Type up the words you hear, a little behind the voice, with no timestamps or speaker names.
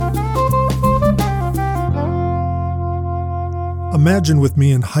Imagine with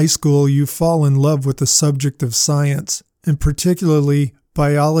me in high school you fall in love with the subject of science, and particularly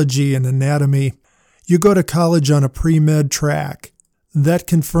biology and anatomy. You go to college on a pre-med track. That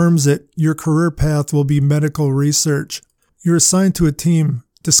confirms it. Your career path will be medical research. You're assigned to a team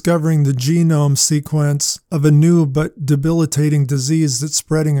discovering the genome sequence of a new but debilitating disease that's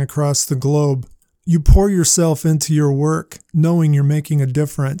spreading across the globe. You pour yourself into your work, knowing you're making a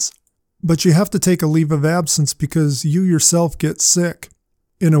difference. But you have to take a leave of absence because you yourself get sick.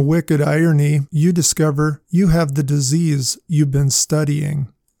 In a wicked irony, you discover you have the disease you've been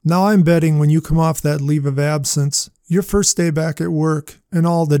studying. Now I'm betting when you come off that leave of absence, your first day back at work and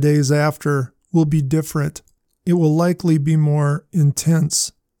all the days after will be different. It will likely be more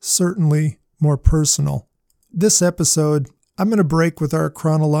intense, certainly more personal. This episode, I'm going to break with our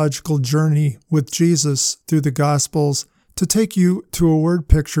chronological journey with Jesus through the Gospels to take you to a word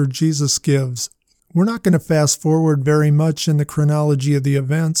picture Jesus gives. We're not going to fast forward very much in the chronology of the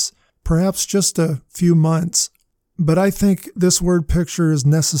events, perhaps just a few months, but I think this word picture is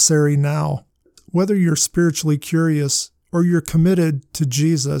necessary now. Whether you're spiritually curious or you're committed to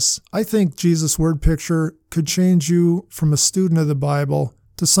Jesus, I think Jesus' word picture could change you from a student of the Bible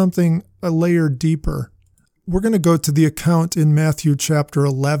to something a layer deeper. We're going to go to the account in Matthew chapter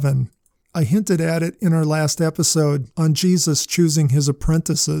 11. I hinted at it in our last episode on Jesus choosing his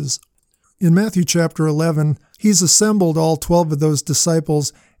apprentices. In Matthew chapter 11, he's assembled all 12 of those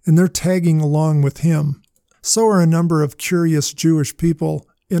disciples, and they're tagging along with him. So are a number of curious Jewish people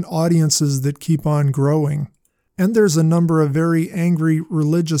in audiences that keep on growing. And there's a number of very angry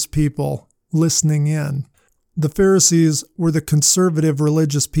religious people listening in. The Pharisees were the conservative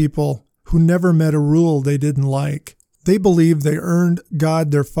religious people who never met a rule they didn't like. They believed they earned God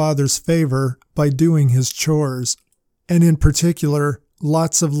their Father's favor by doing his chores, and in particular,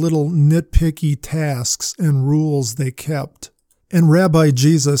 lots of little nitpicky tasks and rules they kept. And Rabbi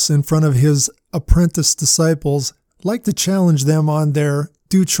Jesus, in front of his apprentice disciples, liked to challenge them on their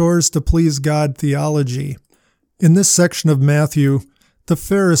do chores to please God theology. In this section of Matthew, the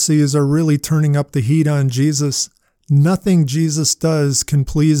Pharisees are really turning up the heat on Jesus. Nothing Jesus does can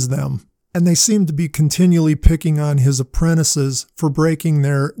please them. And they seem to be continually picking on his apprentices for breaking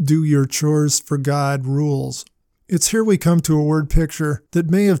their do your chores for God rules. It's here we come to a word picture that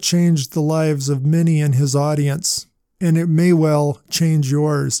may have changed the lives of many in his audience, and it may well change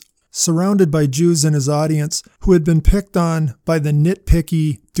yours. Surrounded by Jews in his audience who had been picked on by the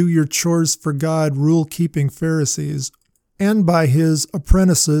nitpicky do your chores for God rule-keeping Pharisees, and by his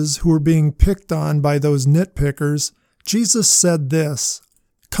apprentices who were being picked on by those nitpickers, Jesus said this,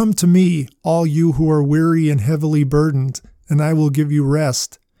 "Come to me, all you who are weary and heavily burdened, and I will give you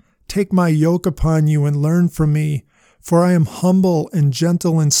rest. Take my yoke upon you and learn from me, for I am humble and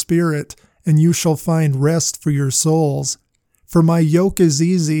gentle in spirit, and you shall find rest for your souls. For my yoke is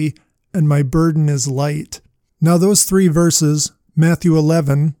easy, and my burden is light." Now those three verses, Matthew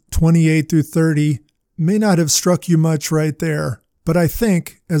 11, 28 through 30, may not have struck you much right there, but I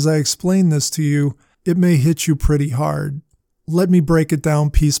think, as I explain this to you, it may hit you pretty hard. Let me break it down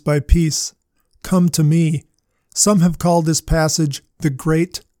piece by piece. Come to me. Some have called this passage the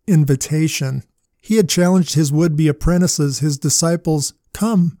Great Invitation. He had challenged his would-be apprentices, his disciples,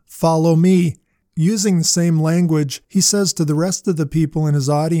 "Come, follow me." Using the same language, he says to the rest of the people in his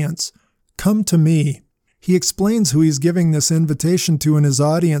audience, "Come to me." He explains who he's giving this invitation to in his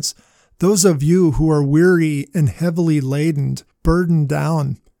audience, those of you who are weary and heavily laden, burdened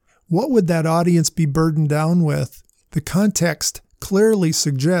down. What would that audience be burdened down with? The context clearly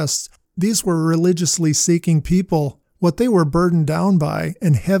suggests these were religiously seeking people. What they were burdened down by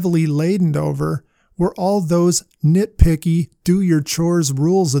and heavily laden over were all those nitpicky, do-your-chores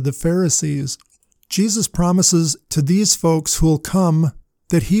rules of the Pharisees. Jesus promises to these folks who'll come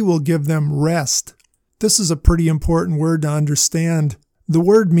that he will give them rest. This is a pretty important word to understand. The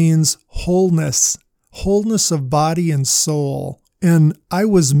word means wholeness of body and soul. And I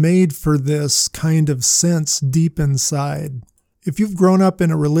was made for this kind of sense deep inside. If you've grown up in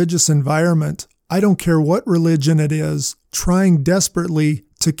a religious environment, I don't care what religion it is, trying desperately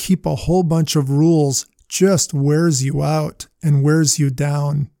to keep a whole bunch of rules just wears you out and wears you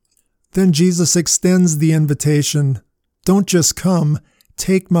down. Then Jesus extends the invitation. Don't just come,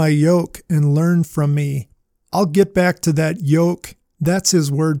 take my yoke and learn from me. I'll get back to that yoke. That's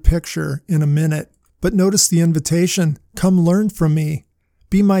his word picture in a minute. But notice the invitation, come learn from me.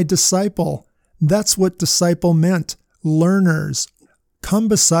 Be my disciple. That's what disciple meant, learners. Come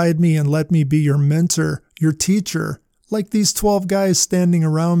beside me and let me be your mentor, your teacher, like these 12 guys standing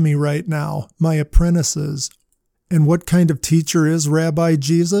around me right now, my apprentices. And what kind of teacher is Rabbi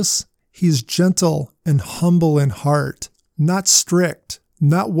Jesus? He's gentle and humble in heart, not strict,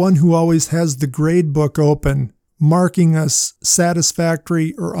 not one who always has the grade book open, marking us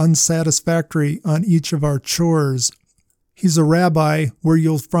satisfactory or unsatisfactory on each of our chores. He's a rabbi where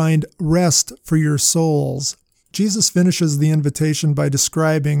you'll find rest for your souls. Jesus finishes the invitation by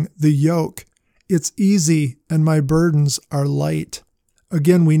describing the yoke. It's easy and my burdens are light.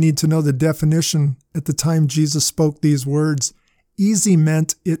 Again, we need to know the definition at the time Jesus spoke these words. Easy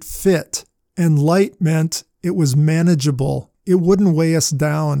meant it fit, and light meant it was manageable. It wouldn't weigh us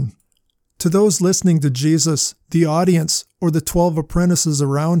down. To those listening to Jesus, the audience, or the 12 apprentices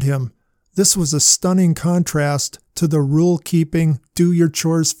around him, this was a stunning contrast to the rule-keeping,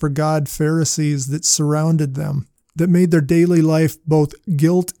 do-your-chores-for-God Pharisees that surrounded them, that made their daily life both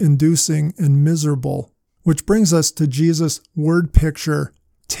guilt-inducing and miserable. Which brings us to Jesus' word picture,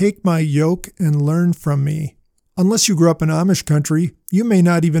 take my yoke and learn from me. Unless you grew up in Amish country, you may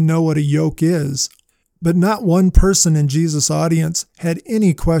not even know what a yoke is. But not one person in Jesus' audience had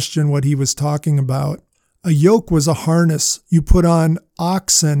any question what he was talking about. A yoke was a harness you put on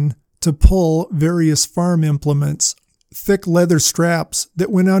oxen to pull various farm implements, thick leather straps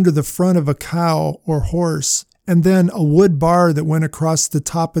that went under the front of a cow or horse, and then a wood bar that went across the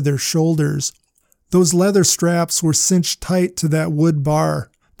top of their shoulders. Those leather straps were cinched tight to that wood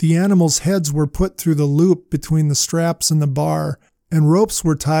bar. The animals' heads were put through the loop between the straps and the bar, and ropes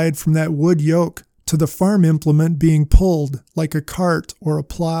were tied from that wood yoke to the farm implement being pulled like a cart or a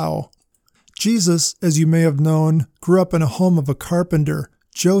plow. Jesus, as you may have known, grew up in a home of a carpenter,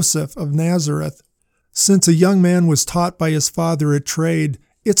 Joseph of Nazareth. Since a young man was taught by his father a trade,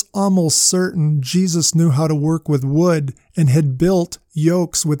 it's almost certain Jesus knew how to work with wood and had built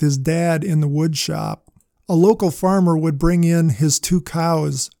yokes with his dad in the wood shop. A local farmer would bring in his 2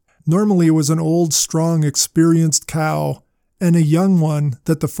 cows. Normally it was an old, strong, experienced cow and a young one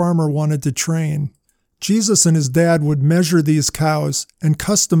that the farmer wanted to train. Jesus and his dad would measure these cows and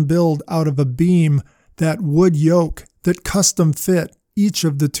custom build out of a beam that wood yoke that custom fit each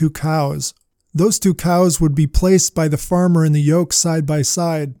of the 2 cows. Those 2 cows would be placed by the farmer and the yoke side by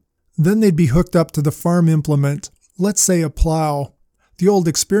side. Then they'd be hooked up to the farm implement, let's say a plow. The old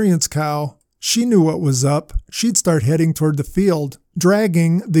experienced cow, she knew what was up. She'd start heading toward the field,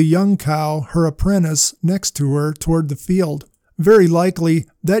 dragging the young cow, her apprentice, next to her toward the field. Very likely,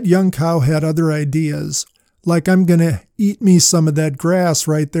 that young cow had other ideas, like I'm going to eat me some of that grass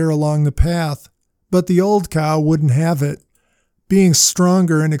right there along the path. But the old cow wouldn't have it. Being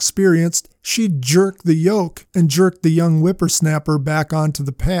stronger and experienced, she'd jerk the yoke and jerk the young whippersnapper back onto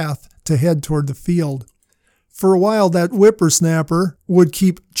the path to head toward the field. For a while, that whippersnapper would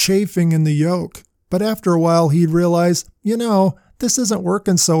keep chafing in the yoke, but after a while he'd realize, this isn't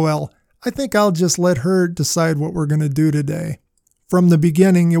working so well. I think I'll just let her decide what we're going to do today. From the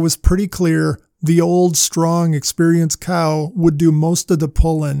beginning, it was pretty clear the old, strong, experienced cow would do most of the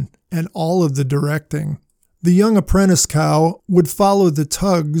pulling and all of the directing. The young apprentice cow would follow the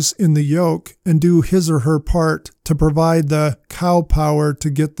tugs in the yoke and do his or her part to provide the cow power to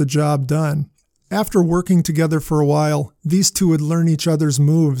get the job done. After working together for a while, these two would learn each other's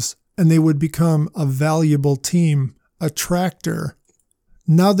moves, and they would become a valuable team, a tractor.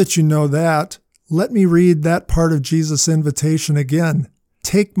 Now that you know that, let me read that part of Jesus' invitation again.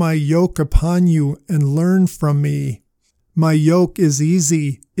 Take my yoke upon you and learn from me. My yoke is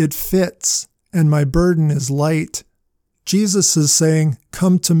easy, it fits, and my burden is light. Jesus is saying,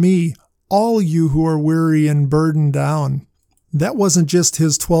 come to me, all you who are weary and burdened down. That wasn't just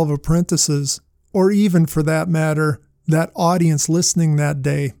his 12 apprentices, or even for that matter, that audience listening that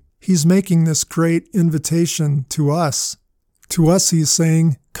day. He's making this great invitation to us. To us, he's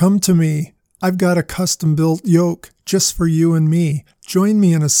saying, come to me. I've got a custom-built yoke just for you and me. Join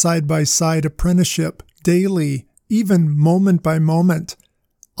me in a side-by-side apprenticeship, daily, even moment by moment.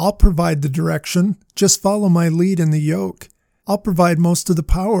 I'll provide the direction. Just follow my lead in the yoke. I'll provide most of the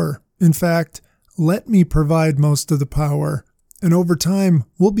power. In fact, let me provide most of the power. And over time,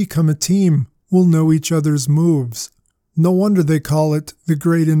 we'll become a team. We'll know each other's moves. No wonder they call it the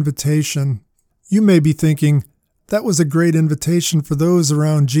Great Invitation. You may be thinking, that was a great invitation for those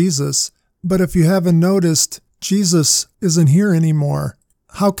around Jesus. But if you haven't noticed, Jesus isn't here anymore.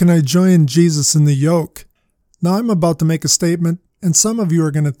 How can I join Jesus in the yoke? Now I'm about to make a statement, and some of you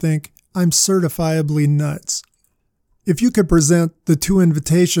are going to think I'm certifiably nuts. If you could present the 2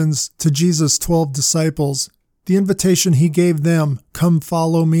 invitations to Jesus' 12 disciples, the invitation he gave them, come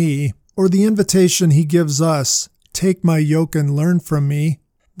follow me, or the invitation he gives us, take my yoke and learn from me,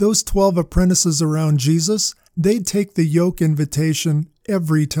 those 12 apprentices around Jesus, they'd take the yoke invitation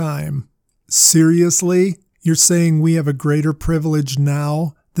every time. Seriously? You're saying we have a greater privilege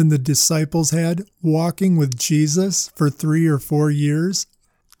now than the disciples had walking with Jesus for 3 or 4 years?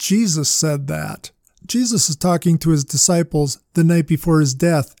 Jesus said that. Jesus is talking to his disciples the night before his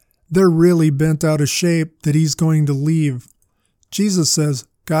death. They're really bent out of shape that he's going to leave. Jesus says,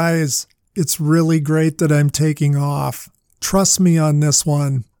 guys, it's really great that I'm taking off. Trust me on this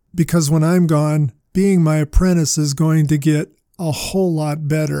one, because when I'm gone, being my apprentice is going to get a whole lot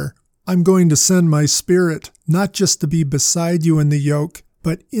better. I'm going to send my Spirit, not just to be beside you in the yoke,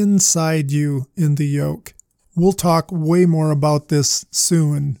 but inside you in the yoke. We'll talk way more about this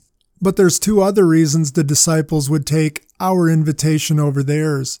soon. But there's 2 other reasons the disciples would take our invitation over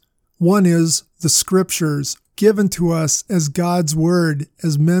theirs. One is the Scriptures, given to us as God's Word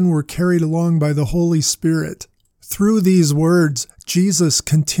as men were carried along by the Holy Spirit. Through these words, Jesus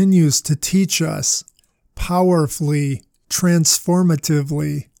continues to teach us powerfully,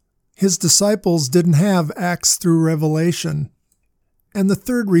 transformatively. His disciples didn't have Acts through Revelation. And the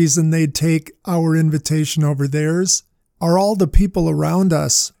third reason they'd take our invitation over theirs are all the people around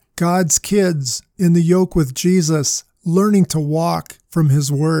us, God's kids in the yoke with Jesus, learning to walk from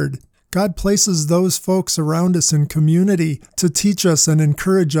His Word. God places those folks around us in community to teach us and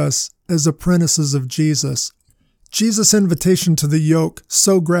encourage us as apprentices of Jesus. Jesus' invitation to the yoke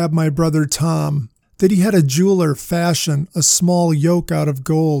so grabbed my brother Tom that he had a jeweler fashion a small yoke out of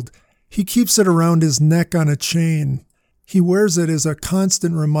gold. He keeps it around his neck on a chain. He wears it as a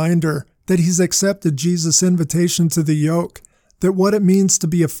constant reminder that he's accepted Jesus' invitation to the yoke, that what it means to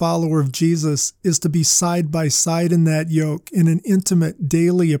be a follower of Jesus is to be side by side in that yoke in an intimate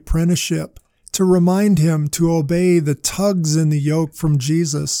daily apprenticeship, to remind him to obey the tugs in the yoke from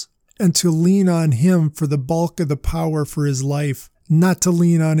Jesus, and to lean on Him for the bulk of the power for his life, not to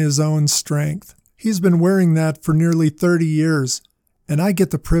lean on his own strength. He's been wearing that for nearly 30 years, and I get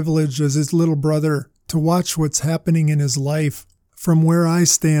the privilege as his little brother to watch what's happening in his life. From where I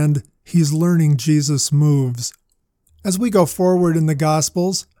stand, he's learning Jesus' moves. As we go forward in the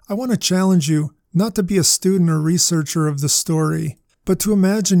Gospels, I want to challenge you not to be a student or researcher of the story, but to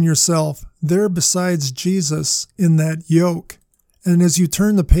imagine yourself there besides Jesus in that yoke. And as you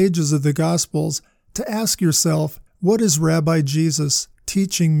turn the pages of the Gospels, to ask yourself, what is Rabbi Jesus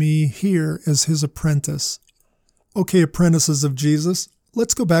teaching me here as his apprentice? Okay, apprentices of Jesus,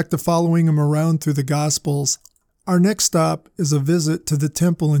 let's go back to following him around through the Gospels. Our next stop is a visit to the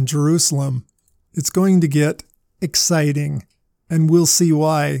temple in Jerusalem. It's going to get exciting, and we'll see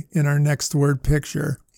why in our next word picture.